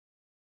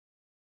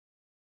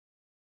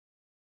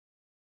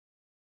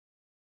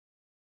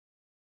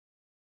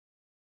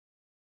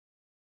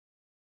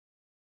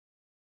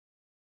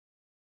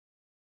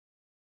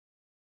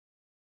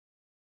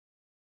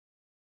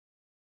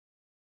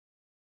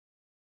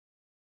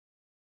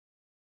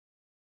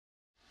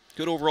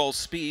Good overall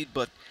speed,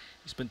 but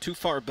he's been too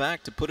far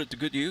back to put it to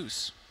good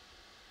use.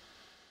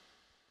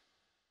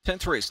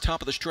 10th race,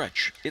 top of the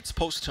stretch. It's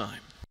post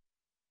time.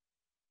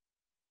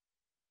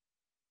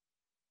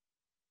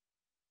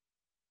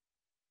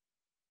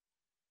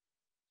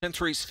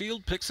 10th race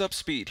field picks up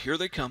speed. Here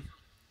they come.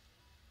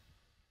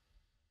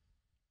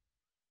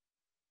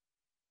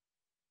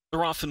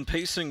 They're off and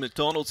pacing.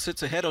 McDonald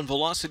sits ahead on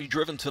Velocity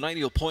Driven tonight.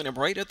 He'll point him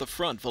right at the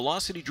front.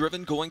 Velocity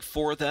Driven going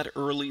for that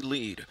early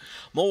lead.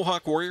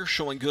 Mohawk Warrior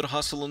showing good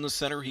hustle in the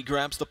center. He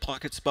grabs the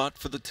pocket spot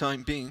for the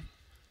time being.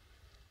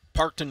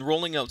 Parked and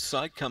rolling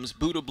outside comes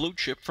Buddha Blue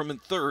Chip from in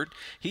third.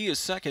 He is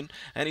second,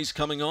 and he's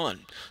coming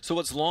on. So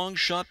it's long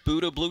shot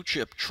Buddha Blue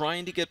Chip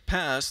trying to get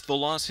past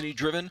Velocity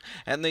Driven,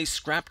 and they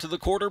scrap to the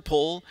quarter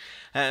pole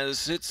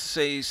as it's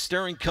a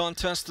staring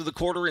contest to the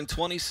quarter in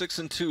 26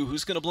 and 2.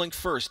 Who's going to blink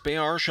first?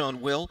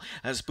 Bayarjan will,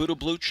 as Buddha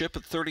Blue Chip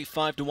at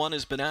 35 to 1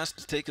 has been asked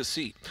to take a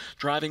seat.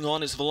 Driving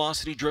on is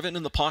Velocity Driven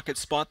in the pocket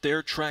spot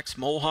there. Tracks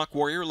Mohawk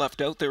Warrior.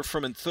 Left out there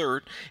from in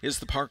third is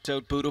the parked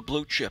out Buddha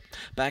Blue Chip.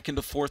 Back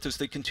into fourth as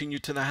they continue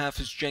to the half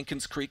is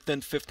Jenkins Creek,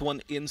 then fifth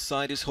one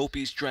inside is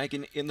Hopi's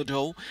Dragon in the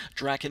dough.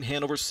 Draken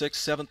Hanover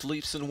sixth, seventh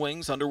Leafs and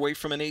Wings. Underway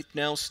from an eighth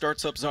now.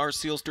 Starts up Czar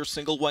Sealster,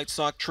 single White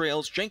Sock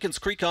trails. Jenkins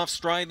Creek off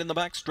stride in the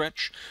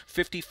backstretch.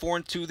 54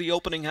 and 2 the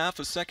opening half,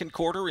 a second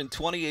quarter in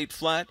 28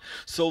 flat.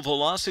 So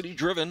Velocity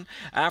Driven,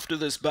 after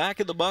this back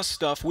of the bus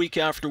stuff week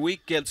after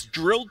week, gets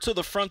drilled to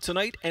the front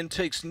tonight and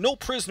takes no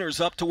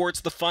prisoners up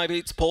towards the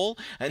 5/8 pole.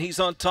 And he's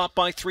on top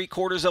by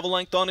 3/4 of a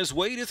length on his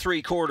way to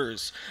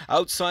 3/4.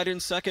 Outside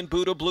in second,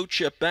 Buddha Blue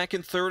Chip. Back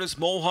in third is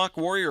Mohawk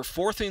Warrior.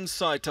 Fourth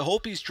inside to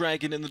Hopi's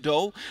Dragon in the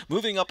dough.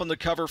 Moving up on the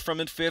cover from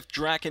in fifth,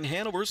 Draken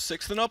Hanover.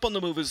 Sixth and up on the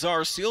move is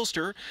Czar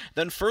Sealster.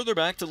 Then further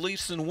back to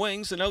Leafs and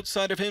Wings, and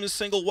outside of him is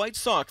single White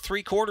Sock.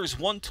 3/4,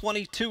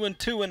 122 and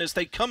 2, and as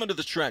they come into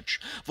the stretch,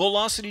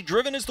 Velocity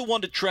Driven is the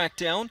one to track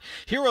down.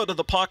 Here out of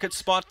the pocket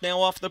spot now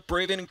off the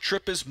braving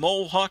trip is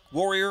Mohawk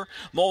Warrior.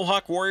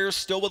 Mohawk Warrior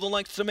still with a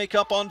length to make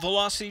up on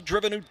Velocity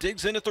Driven, who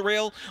digs in at the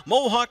rail.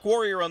 Mohawk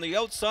Warrior on the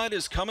outside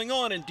is coming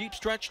on in deep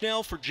stretch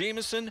now for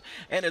Jameson,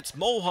 and it's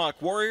Mohawk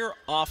Warrior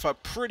off a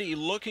pretty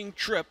looking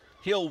trip.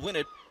 He'll win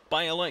it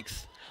by a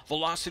length.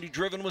 Velocity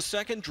Driven was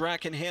second,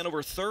 Draken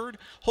Hanover third,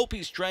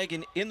 Hopi's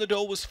Dragon in the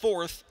dough was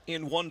fourth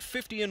in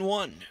 150 and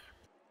 1.